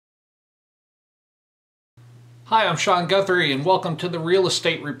Hi, I'm Sean Guthrie and welcome to the Real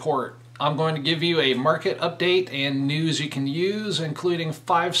Estate Report. I'm going to give you a market update and news you can use, including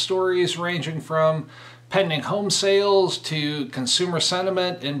 5 stories ranging from pending home sales to consumer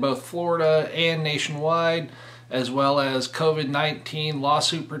sentiment in both Florida and nationwide, as well as COVID-19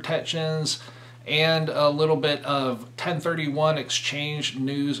 lawsuit protections and a little bit of 1031 exchange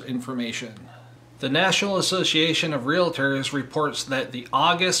news information. The National Association of Realtors reports that the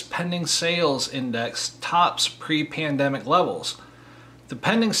August pending sales index tops pre-pandemic levels. The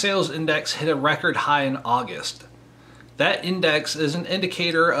pending sales index hit a record high in August. That index is an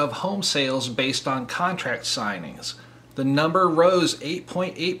indicator of home sales based on contract signings. The number rose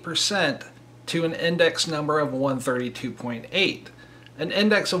 8.8% to an index number of 132.8. An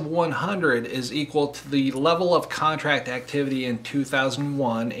index of 100 is equal to the level of contract activity in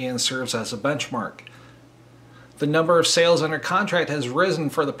 2001 and serves as a benchmark. The number of sales under contract has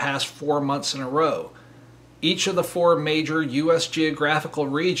risen for the past 4 months in a row. Each of the 4 major U.S. geographical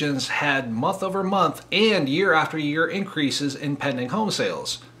regions had month-over-month and year-after-year increases in pending home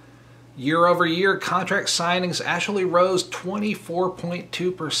sales. Year-over-year contract signings actually rose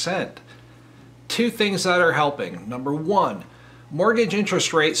 24.2%. 2 things that are helping. Number 1, mortgage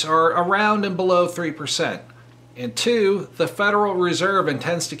interest rates are around and below 3%. And 2, the Federal Reserve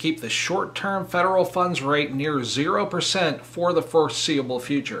intends to keep the short-term federal funds rate near 0% for the foreseeable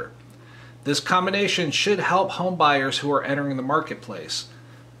future. This combination should help home buyers who are entering the marketplace.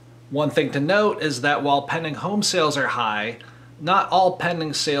 One thing to note is that while pending home sales are high, not all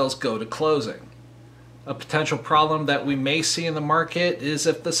pending sales go to closing. A potential problem that we may see in the market is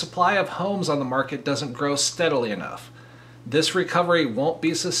if the supply of homes on the market doesn't grow steadily enough. This recovery won't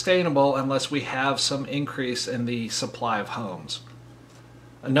be sustainable unless we have some increase in the supply of homes.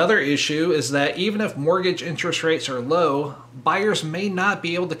 Another issue is that even if mortgage interest rates are low, buyers may not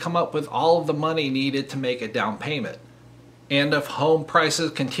be able to come up with all of the money needed to make a down payment. And if home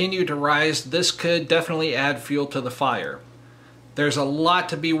prices continue to rise, this could definitely add fuel to the fire. There's a lot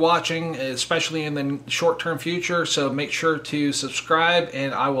to be watching, especially in the short-term future, so make sure to subscribe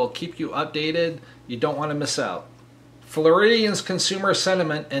and I will keep you updated. You don't want to miss out. Floridian's Consumer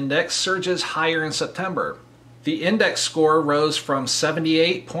Sentiment Index surges higher in September. The index score rose from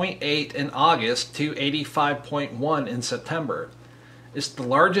 78.8 in August to 85.1 in September. It's the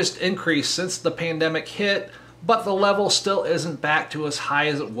largest increase since the pandemic hit, but the level still isn't back to as high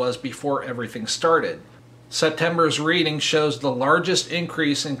as it was before everything started. September's reading shows the largest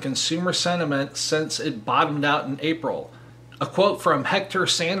increase in consumer sentiment since it bottomed out in April. A quote from Hector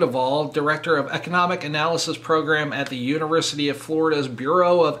Sandoval, Director of Economic Analysis Program at the University of Florida's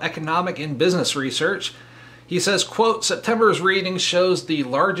Bureau of Economic and Business Research. He says, quote, September's reading shows the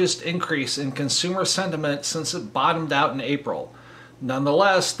largest increase in consumer sentiment since it bottomed out in April.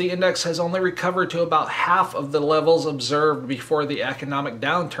 Nonetheless, the index has only recovered to about half of the levels observed before the economic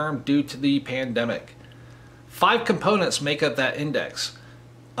downturn due to the pandemic. 5 components make up that index.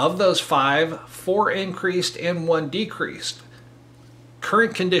 Of those 5, 4 increased and 1 decreased.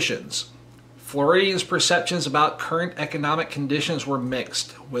 Current conditions. Floridians' perceptions about current economic conditions were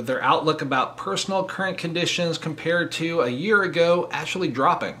mixed, with their outlook about personal current conditions compared to a year ago actually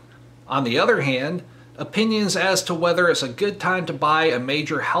dropping. On the other hand, opinions as to whether it's a good time to buy a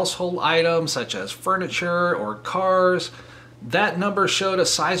major household item such as furniture or cars, that number showed a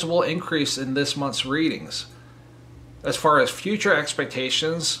sizable increase in this month's readings. As far as future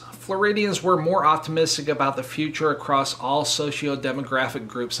expectations, Floridians were more optimistic about the future across all socio-demographic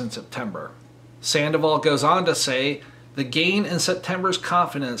groups in September. Sandoval goes on to say, the gain in September's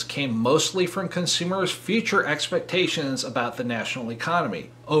confidence came mostly from consumers' future expectations about the national economy.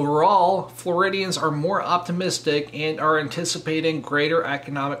 Overall, Floridians are more optimistic and are anticipating greater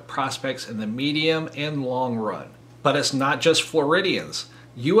economic prospects in the medium and long run. But it's not just Floridians.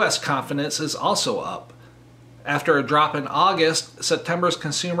 U.S. confidence is also up. After a drop in August, September's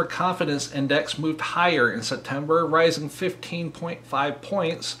Consumer Confidence Index moved higher in September, rising 15.5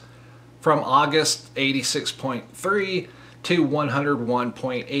 points from August 86.3 to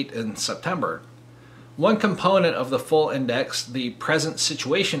 101.8 in September. One component of the full index, the Present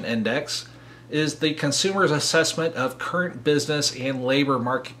Situation Index, is the consumer's assessment of current business and labor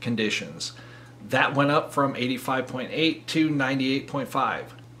market conditions. That went up from 85.8 to 98.5.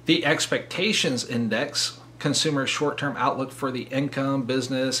 The Expectations Index, consumer short-term outlook for the income,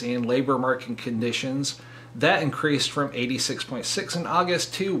 business, and labor market conditions, that increased from 86.6 in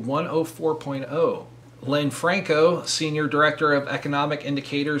August to 104.0. Lynn Franco, Senior Director of Economic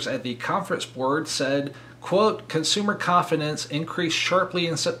Indicators at the Conference Board, said, quote, consumer confidence increased sharply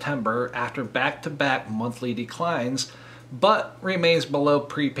in September after back-to-back monthly declines, but remains below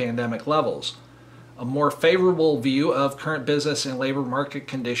pre-pandemic levels. A more favorable view of current business and labor market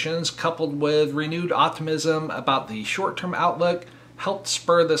conditions, coupled with renewed optimism about the short-term outlook, helped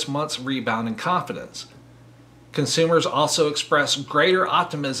spur this month's rebound in confidence. Consumers also expressed greater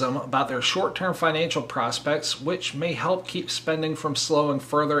optimism about their short-term financial prospects, which may help keep spending from slowing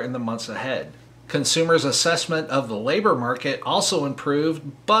further in the months ahead. Consumers' assessment of the labor market also improved,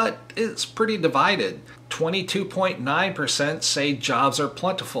 but it's pretty divided. 22.9% say jobs are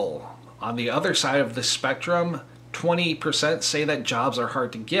plentiful. On the other side of the spectrum, 20% say that jobs are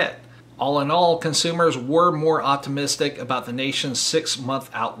hard to get. All in all, consumers were more optimistic about the nation's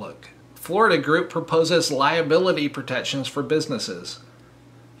 6-month outlook. Florida Group proposes liability protections for businesses.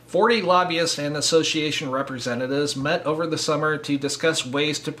 40 lobbyists and association representatives met over the summer to discuss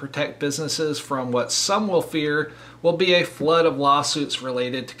ways to protect businesses from what some will fear will be a flood of lawsuits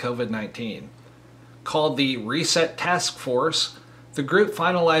related to COVID-19. Called the Reset Task Force, the group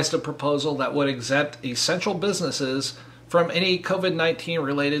finalized a proposal that would exempt essential businesses from any COVID-19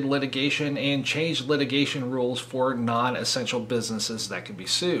 related litigation and change litigation rules for non-essential businesses that can be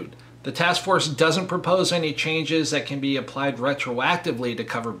sued. The task force doesn't propose any changes that can be applied retroactively to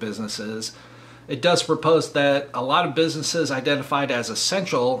cover businesses. It does propose that a lot of businesses identified as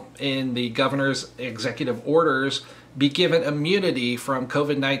essential in the governor's executive orders be given immunity from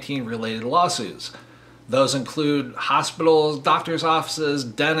COVID-19 related lawsuits. Those include hospitals, doctors' offices,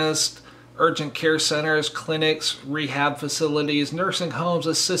 dentists, urgent care centers, clinics, rehab facilities, nursing homes,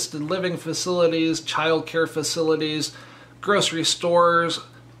 assisted living facilities, child care facilities, grocery stores,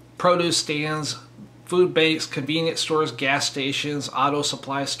 produce stands, food banks, convenience stores, gas stations, auto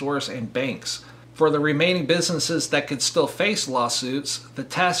supply stores, and banks. For the remaining businesses that could still face lawsuits, the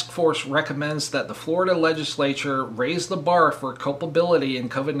task force recommends that the Florida legislature raise the bar for culpability in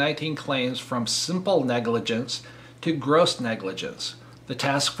COVID-19 claims from simple negligence to gross negligence. The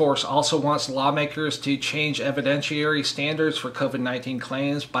task force also wants lawmakers to change evidentiary standards for COVID-19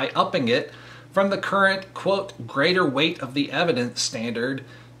 claims by upping it from the current, quote, greater weight of the evidence standard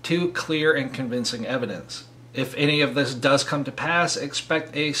to clear and convincing evidence. If any of this does come to pass,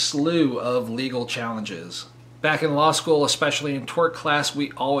 expect a slew of legal challenges. Back in law school, especially in tort class,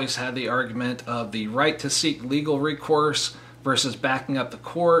 we always had the argument of the right to seek legal recourse versus backing up the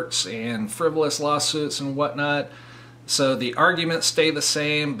courts and frivolous lawsuits and whatnot. So the arguments stay the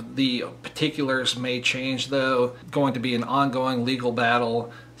same. The particulars may change, though. Going to be an ongoing legal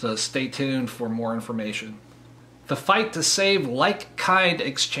battle, so stay tuned for more information. The fight to save like-kind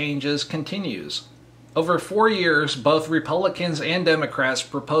exchanges continues. Over 4 years, both Republicans and Democrats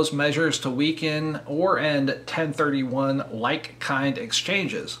proposed measures to weaken or end 1031 like-kind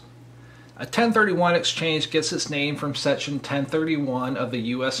exchanges. A 1031 exchange gets its name from Section 1031 of the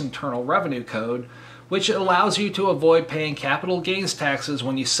U.S. Internal Revenue Code, which allows you to avoid paying capital gains taxes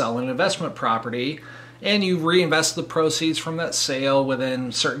when you sell an investment property, and you reinvest the proceeds from that sale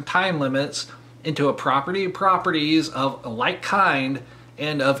within certain time limits into a property or properties of a like kind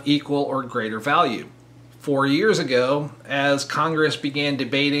and of equal or greater value. 4 years ago, as Congress began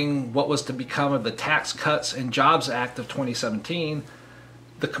debating what was to become of the Tax Cuts and Jobs Act of 2017,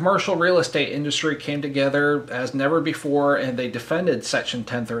 the commercial real estate industry came together as never before, and they defended Section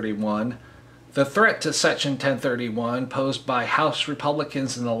 1031. The threat to Section 1031 posed by House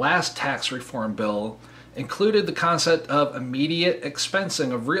Republicans in the last tax reform bill included the concept of immediate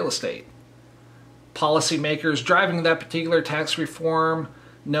expensing of real estate. Policymakers driving that particular tax reform,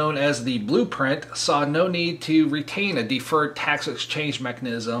 known as the Blueprint, saw no need to retain a deferred tax exchange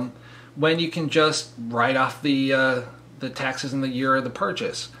mechanism when you can just write off the taxes in the year of the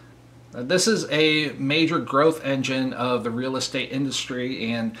purchase. This is a major growth engine of the real estate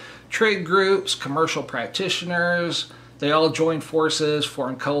industry, and trade groups, commercial practitioners, they all joined forces,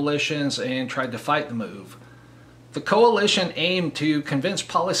 formed coalitions, and tried to fight the move. The coalition aimed to convince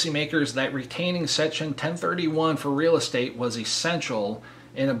policymakers that retaining Section 1031 for real estate was essential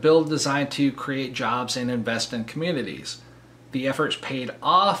in a bill designed to create jobs and invest in communities. The efforts paid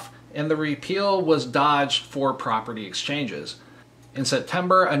off, and the repeal was dodged for property exchanges. In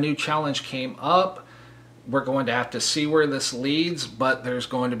September, a new challenge came up. We're going to have to see where this leads, but there's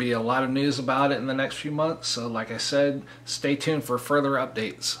going to be a lot of news about it in the next few months. So like I said, stay tuned for further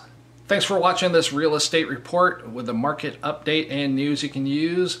updates. Thanks for watching this real estate report with the market update and news you can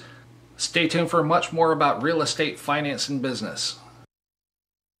use. Stay tuned for much more about real estate finance and business.